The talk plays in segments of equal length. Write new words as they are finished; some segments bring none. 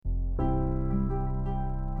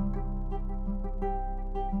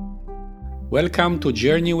Welcome to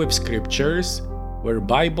Journey with Scriptures, where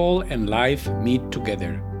Bible and life meet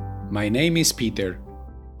together. My name is Peter.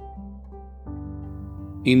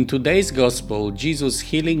 In today's Gospel, Jesus'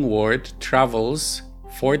 healing word travels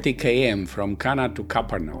 40 km from Cana to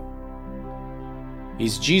Capernaum.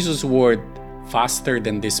 Is Jesus' word faster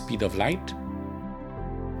than the speed of light?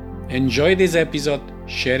 Enjoy this episode,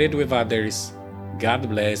 share it with others. God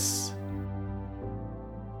bless.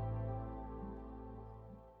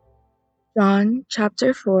 John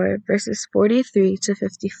chapter 4, verses 43 to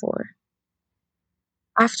 54.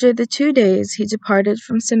 After the 2 days he departed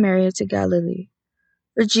from Samaria to Galilee,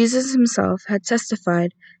 for Jesus himself had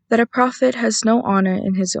testified that a prophet has no honor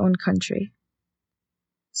in his own country.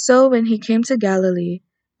 So when he came to Galilee,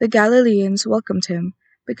 the Galileans welcomed him,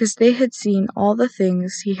 because they had seen all the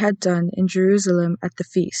things he had done in Jerusalem at the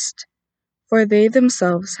feast, for they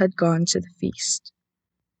themselves had gone to the feast.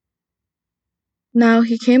 Now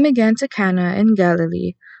he came again to Cana in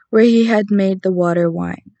Galilee, where he had made the water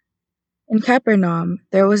wine. In Capernaum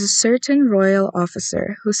there was a certain royal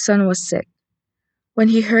officer whose son was sick. When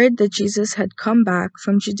he heard that Jesus had come back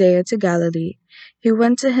from Judea to Galilee, he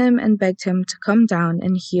went to him and begged him to come down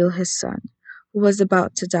and heal his son, who was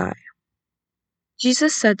about to die.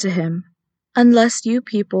 Jesus said to him, "Unless you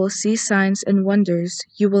people see signs and wonders,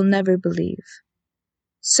 you will never believe."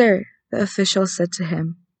 "Sir," the official said to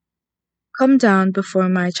him, "come down before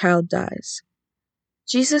my child dies."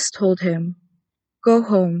 Jesus told him, "Go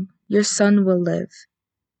home, your son will live."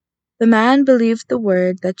 The man believed the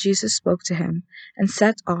word that Jesus spoke to him and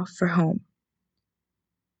set off for home.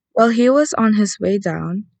 While he was on his way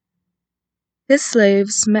down, his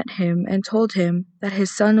slaves met him and told him that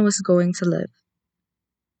his son was going to live.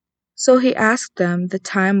 So he asked them the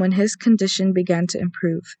time when his condition began to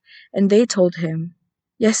improve, and they told him,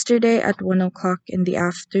 "Yesterday at 1 o'clock in the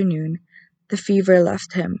afternoon, the fever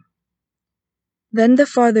left him." Then the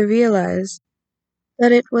father realized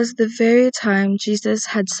that it was the very time Jesus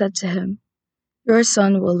had said to him, "Your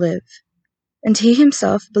son will live," and he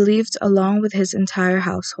himself believed along with his entire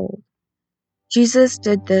household. Jesus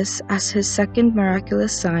did this as his second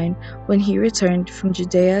miraculous sign when he returned from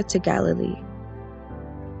Judea to Galilee.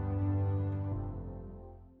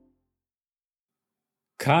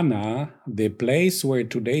 Cana, the place where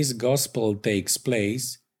today's Gospel takes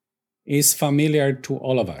place, is familiar to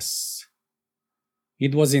all of us.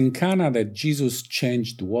 It was in Cana that Jesus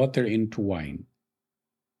changed water into wine.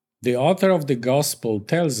 The author of the Gospel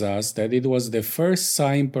tells us that it was the first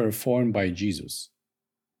sign performed by Jesus.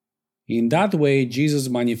 In that way, Jesus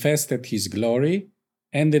manifested his glory,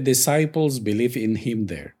 and the disciples believed in him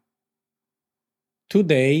there.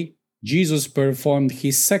 Today, Jesus performed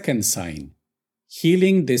his second sign,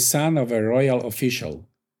 healing the son of a royal official,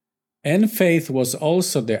 and faith was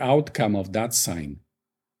also the outcome of that sign.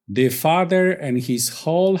 The father and his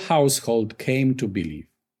whole household came to believe.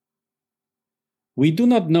 We do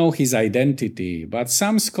not know his identity, but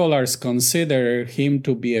some scholars consider him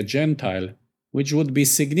to be a Gentile, which would be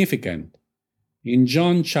significant. In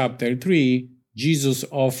John chapter 3, Jesus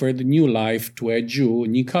offered new life to a Jew,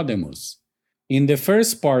 Nicodemus. In the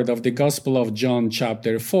first part of the Gospel of John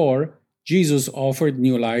chapter 4, Jesus offered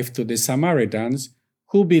new life to the Samaritans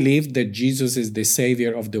who believed that Jesus is the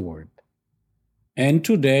Savior of the world. And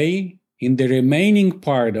today, in the remaining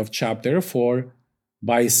part of chapter 4,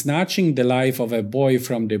 by snatching the life of a boy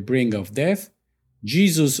from the brink of death,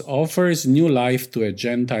 Jesus offers new life to a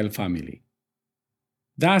Gentile family.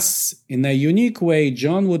 Thus, in a unique way,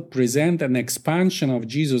 John would present an expansion of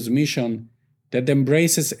Jesus' mission that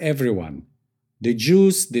embraces everyone: the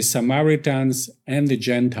Jews, the Samaritans, and the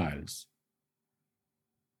Gentiles.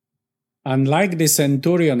 Unlike the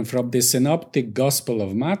centurion from the Synoptic Gospel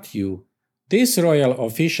of Matthew, this royal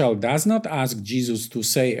official does not ask Jesus to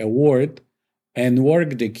say a word and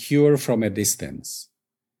work the cure from a distance.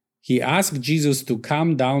 He asked Jesus to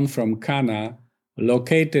come down from Cana,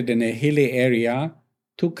 located in a hilly area,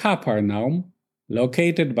 to Capernaum,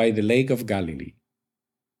 located by the Lake of Galilee.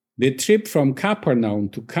 The trip from Capernaum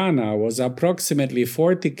to Cana was approximately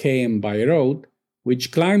 40 km by road,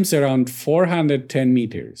 which climbs around 410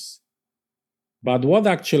 meters. But what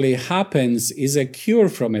actually happens is a cure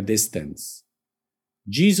from a distance.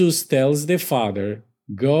 Jesus tells the father,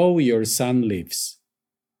 "Go, your son lives."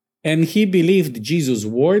 And he believed Jesus'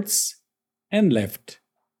 words and left.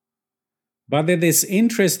 But it is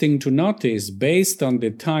interesting to notice, based on the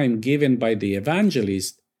time given by the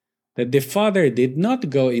evangelist, that the father did not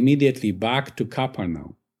go immediately back to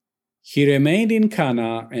Capernaum. He remained in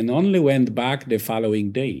Cana and only went back the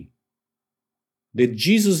following day. Did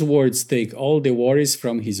Jesus' words take all the worries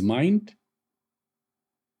from his mind?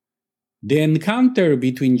 The encounter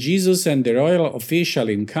between Jesus and the royal official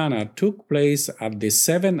in Cana took place at the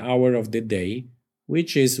 7th hour of the day,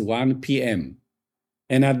 which is 1 p.m.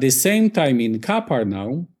 And at the same time in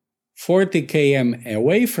Capernaum, 40 km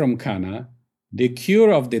away from Cana, the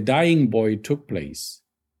cure of the dying boy took place.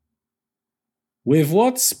 With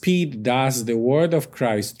what speed does the word of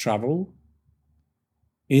Christ travel?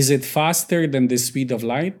 Is it faster than the speed of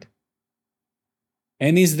light?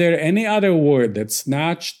 And is there any other word that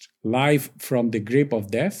snatched life from the grip of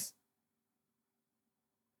death?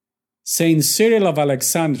 Saint Cyril of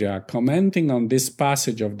Alexandria, commenting on this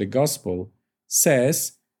passage of the Gospel,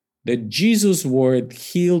 says that Jesus' word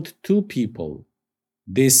healed two people,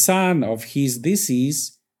 the son of his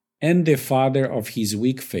disease and the father of his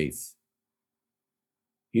weak faith.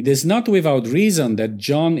 It is not without reason that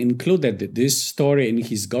John included this story in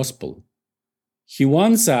his Gospel. He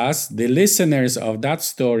wants us, the listeners of that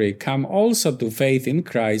story, come also to faith in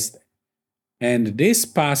Christ, and this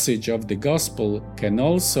passage of the Gospel can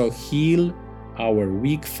also heal our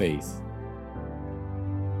weak faith.